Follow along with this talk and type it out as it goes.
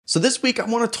So this week I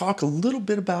want to talk a little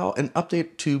bit about an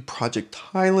update to Project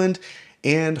Highland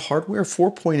and Hardware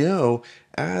 4.0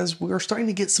 as we are starting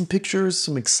to get some pictures,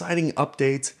 some exciting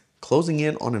updates closing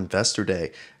in on Investor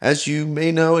Day. As you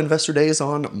may know, Investor Day is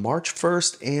on March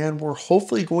 1st and we're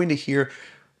hopefully going to hear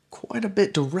quite a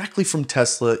bit directly from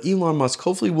Tesla. Elon Musk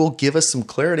hopefully will give us some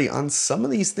clarity on some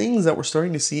of these things that we're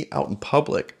starting to see out in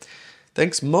public.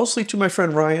 Thanks mostly to my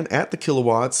friend Ryan at the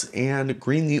Kilowatts and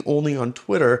Green the Only on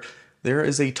Twitter. There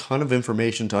is a ton of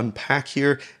information to unpack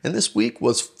here, and this week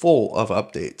was full of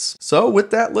updates. So with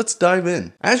that, let's dive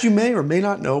in. As you may or may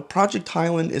not know, Project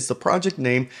Highland is the project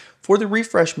name for the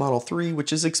refresh Model 3,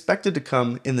 which is expected to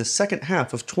come in the second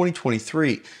half of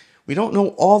 2023. We don't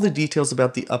know all the details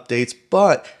about the updates,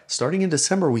 but starting in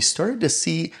December, we started to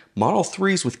see Model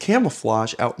 3s with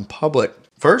camouflage out in public.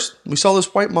 First, we saw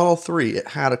this white Model 3. It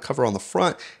had a cover on the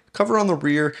front, cover on the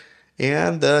rear,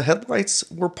 and the headlights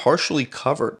were partially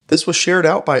covered. This was shared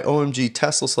out by OMG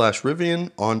Tesla/Rivian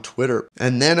on Twitter.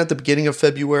 And then at the beginning of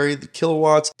February, the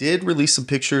Kilowatts did release some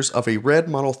pictures of a red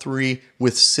Model 3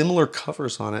 with similar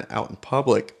covers on it out in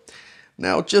public.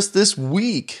 Now, just this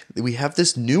week, we have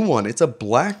this new one. It's a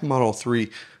black Model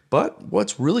 3. But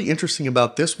what's really interesting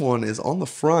about this one is on the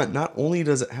front, not only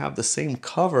does it have the same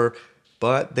cover,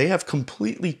 but they have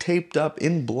completely taped up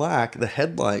in black the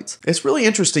headlights. It's really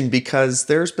interesting because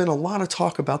there's been a lot of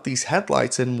talk about these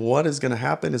headlights and what is going to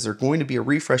happen. Is there going to be a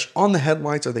refresh on the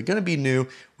headlights? Are they going to be new?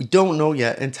 We don't know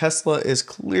yet, and Tesla is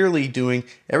clearly doing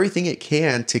everything it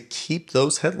can to keep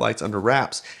those headlights under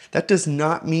wraps. That does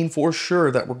not mean for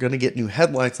sure that we're going to get new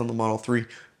headlights on the Model 3,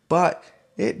 but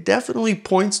it definitely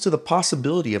points to the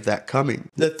possibility of that coming.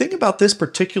 The thing about this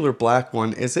particular black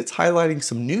one is it's highlighting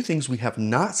some new things we have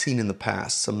not seen in the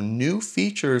past, some new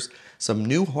features, some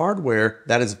new hardware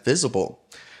that is visible.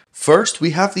 First,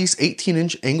 we have these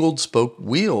 18-inch angled spoke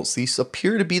wheels. These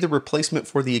appear to be the replacement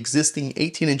for the existing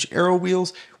 18-inch Aero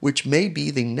wheels, which may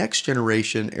be the next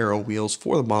generation Aero wheels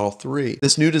for the Model 3.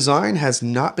 This new design has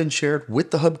not been shared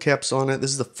with the hubcaps on it.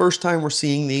 This is the first time we're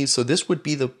seeing these, so this would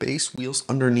be the base wheels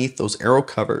underneath those Aero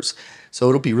covers. So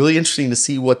it'll be really interesting to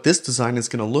see what this design is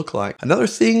going to look like. Another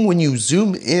thing, when you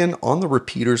zoom in on the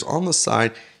repeaters on the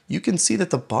side, you can see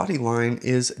that the body line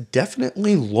is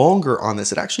definitely longer on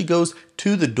this. It actually goes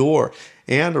to the door.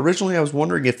 And originally I was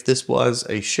wondering if this was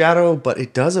a shadow, but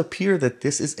it does appear that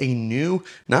this is a new,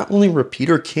 not only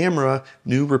repeater camera,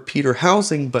 new repeater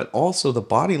housing, but also the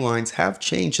body lines have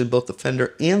changed in both the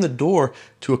fender and the door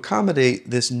to accommodate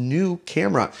this new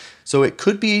camera. So it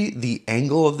could be the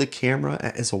angle of the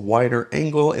camera is a wider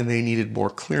angle and they needed more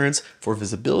clearance for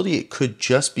visibility. It could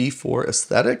just be for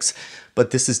aesthetics,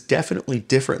 but this is definitely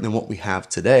different than what we have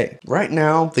today. Right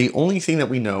now, the only thing that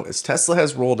we know is Tesla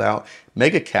has rolled out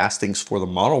mega castings for the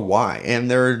Model Y, and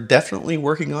they're definitely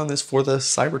working on this for the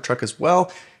Cybertruck as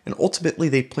well. And ultimately,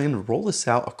 they plan to roll this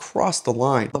out across the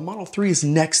line. The Model 3 is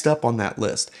next up on that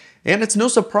list. And it's no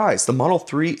surprise, the Model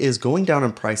 3 is going down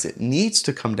in price. It needs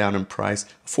to come down in price.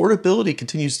 Affordability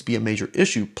continues to be a major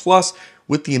issue. Plus,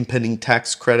 with the impending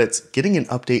tax credits getting an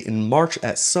update in March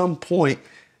at some point,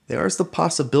 there's the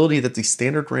possibility that the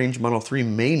standard range Model 3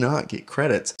 may not get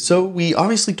credits. So we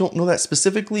obviously don't know that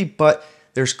specifically, but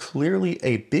there's clearly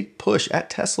a big push at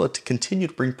Tesla to continue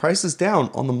to bring prices down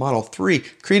on the Model 3,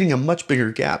 creating a much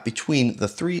bigger gap between the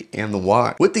 3 and the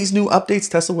Y. With these new updates,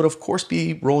 Tesla would of course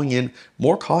be rolling in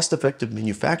more cost-effective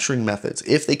manufacturing methods.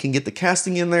 If they can get the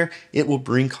casting in there, it will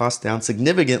bring costs down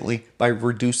significantly by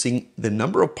reducing the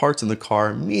number of parts in the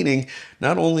car, meaning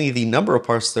not only the number of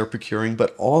parts they're procuring,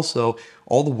 but also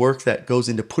all the work that goes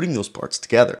into putting those parts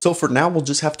together. So for now, we'll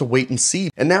just have to wait and see.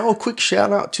 And now a quick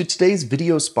shout out to today's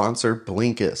video sponsor,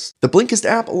 Blinkist. The Blinkist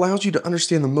app allows you to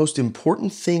understand the most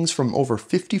important things from over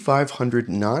 5,500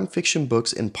 nonfiction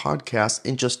books and podcasts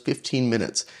in just 15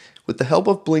 minutes. With the help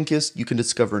of Blinkist, you can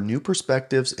discover new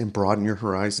perspectives and broaden your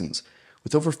horizons.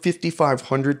 With over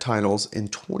 5,500 titles in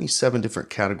 27 different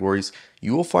categories,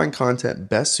 you will find content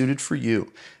best suited for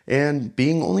you. And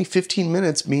being only 15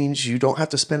 minutes means you don't have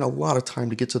to spend a lot of time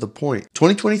to get to the point.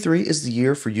 2023 is the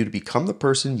year for you to become the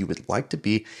person you would like to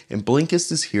be, and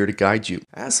Blinkist is here to guide you.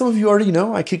 As some of you already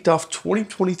know, I kicked off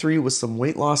 2023 with some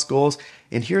weight loss goals,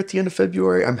 and here at the end of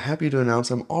February, I'm happy to announce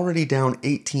I'm already down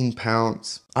 18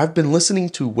 pounds. I've been listening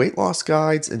to weight loss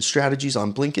guides and strategies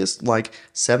on Blinkist, like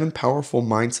 7 powerful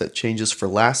mindset changes for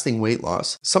lasting weight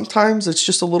loss. Sometimes it's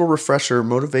just a little refresher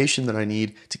motivation that I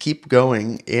need to keep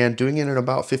going, and doing it in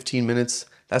about 15 minutes,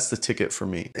 That's the ticket for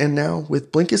me. And now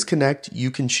with Blinkist Connect,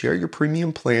 you can share your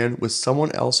premium plan with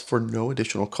someone else for no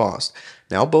additional cost.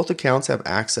 Now both accounts have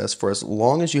access for as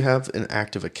long as you have an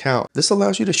active account. This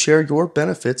allows you to share your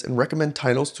benefits and recommend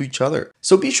titles to each other.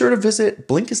 So be sure to visit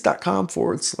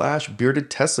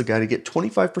Blinkist.com/bearded Tesla guy to get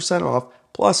 25% off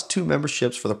plus 2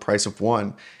 memberships for the price of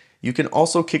 1. You can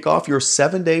also kick off your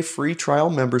 7-day free trial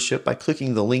membership by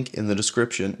clicking the link in the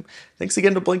description. Thanks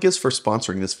again to Blinkist for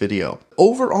sponsoring this video.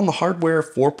 Over on the hardware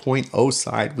 4.0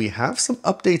 side, we have some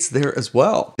updates there as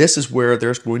well. This is where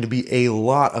there's going to be a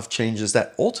lot of changes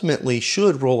that ultimately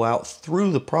should roll out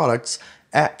through the products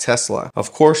at Tesla.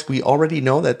 Of course, we already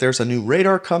know that there's a new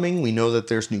radar coming. We know that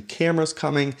there's new cameras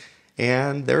coming.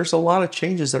 And there's a lot of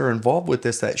changes that are involved with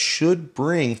this that should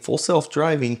bring full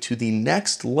self-driving to the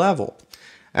next level.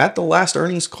 At the last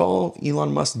earnings call,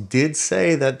 Elon Musk did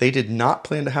say that they did not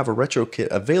plan to have a retro kit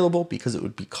available because it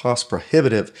would be cost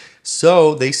prohibitive.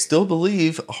 So they still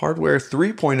believe hardware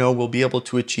 3.0 will be able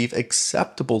to achieve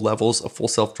acceptable levels of full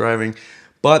self-driving,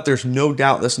 but there's no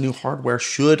doubt this new hardware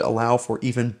should allow for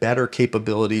even better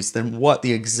capabilities than what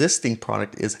the existing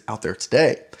product is out there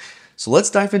today. So let's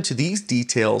dive into these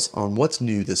details on what's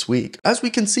new this week. As we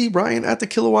can see, Ryan at the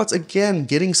Kilowatts again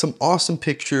getting some awesome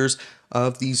pictures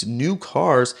of these new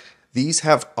cars. These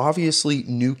have obviously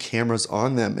new cameras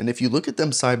on them, and if you look at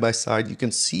them side by side, you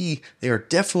can see they are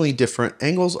definitely different.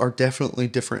 Angles are definitely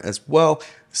different as well,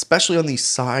 especially on these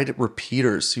side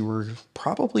repeaters. So we're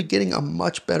probably getting a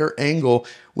much better angle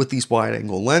with these wide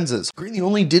angle lenses. Green the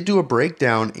Only did do a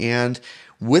breakdown, and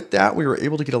with that we were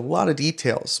able to get a lot of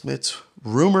details. It's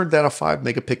rumored that a 5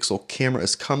 megapixel camera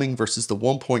is coming versus the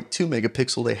 1.2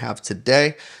 megapixel they have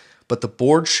today. But the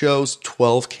board shows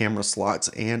 12 camera slots,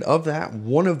 and of that,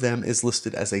 one of them is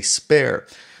listed as a spare.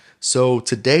 So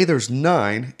today there's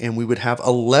 9, and we would have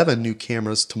 11 new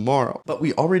cameras tomorrow. But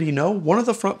we already know one of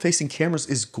the front-facing cameras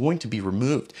is going to be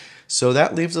removed. So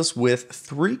that leaves us with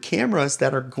 3 cameras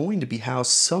that are going to be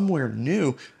housed somewhere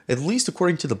new, at least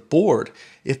according to the board.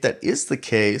 If that is the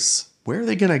case, where are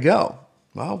they gonna go?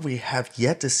 Well, we have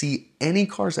yet to see any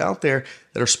cars out there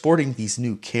that are sporting these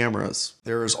new cameras.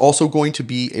 There is also going to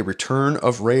be a return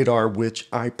of radar, which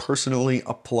I personally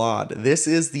applaud. This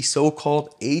is the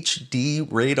so-called HD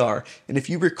radar. And if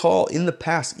you recall, in the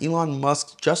past, Elon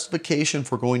Musk's justification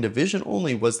for going to vision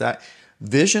only was that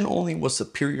vision only was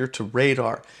superior to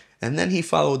radar. And then he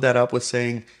followed that up with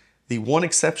saying, the one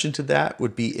exception to that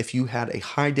would be if you had a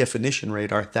high definition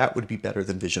radar, that would be better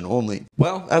than vision only.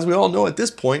 Well, as we all know at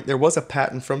this point, there was a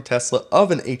patent from Tesla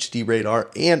of an HD radar,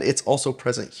 and it's also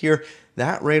present here.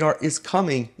 That radar is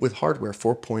coming with hardware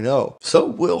 4.0. So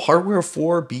will hardware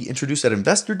 4 be introduced at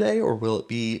Investor Day, or will it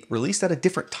be released at a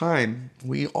different time?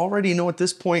 We already know at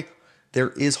this point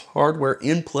there is hardware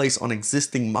in place on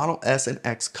existing Model S and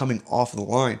X coming off the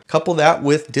line. Couple that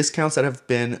with discounts that have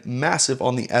been massive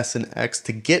on the S and X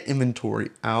to get inventory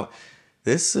out.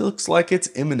 This looks like it's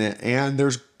imminent, and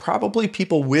there's probably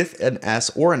people with an S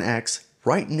or an X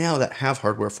right now that have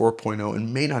hardware 4.0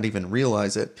 and may not even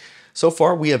realize it. So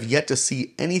far, we have yet to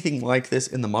see anything like this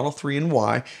in the Model 3 and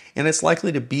Y, and it's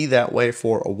likely to be that way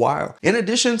for a while. In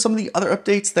addition, some of the other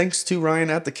updates, thanks to Ryan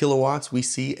at the Kilowatts, we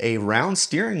see a round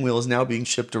steering wheel is now being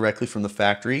shipped directly from the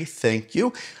factory. Thank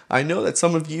you. I know that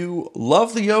some of you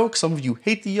love the yoke, some of you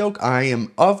hate the yoke. I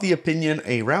am of the opinion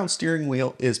a round steering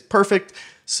wheel is perfect.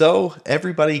 So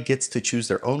everybody gets to choose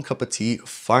their own cup of tea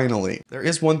finally. There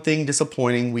is one thing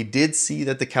disappointing. We did see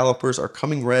that the calipers are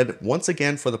coming red once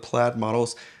again for the Plaid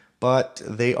models, but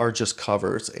they are just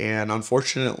covers. And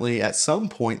unfortunately, at some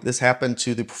point, this happened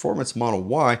to the Performance Model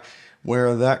Y,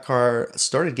 where that car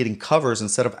started getting covers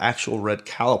instead of actual red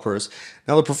calipers.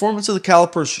 Now, the performance of the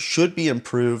calipers should be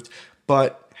improved,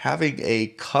 but having a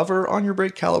cover on your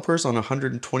brake calipers on a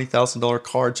 $120,000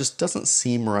 car just doesn't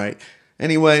seem right.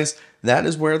 Anyways, that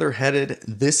is where they're headed.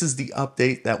 This is the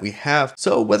update that we have.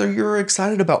 So whether you're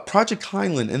excited about Project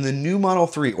Highland and the new Model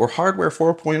 3 or hardware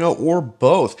 4.0 or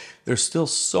both, there's still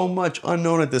so much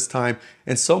unknown at this time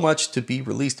and so much to be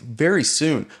released very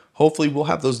soon. Hopefully we'll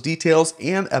have those details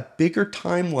and a bigger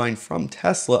timeline from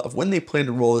Tesla of when they plan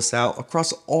to roll this out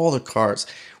across all the cars.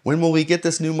 When will we get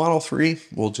this new Model 3?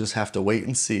 We'll just have to wait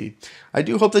and see. I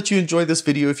do hope that you enjoyed this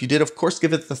video. If you did, of course,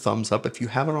 give it the thumbs up. If you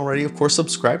haven't already, of course,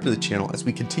 subscribe to the channel as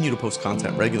we continue to post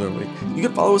content regularly. You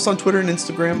can follow us on Twitter and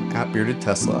Instagram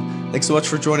 @BeardedTesla. Thanks so much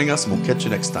for joining us, and we'll catch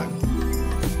you next time.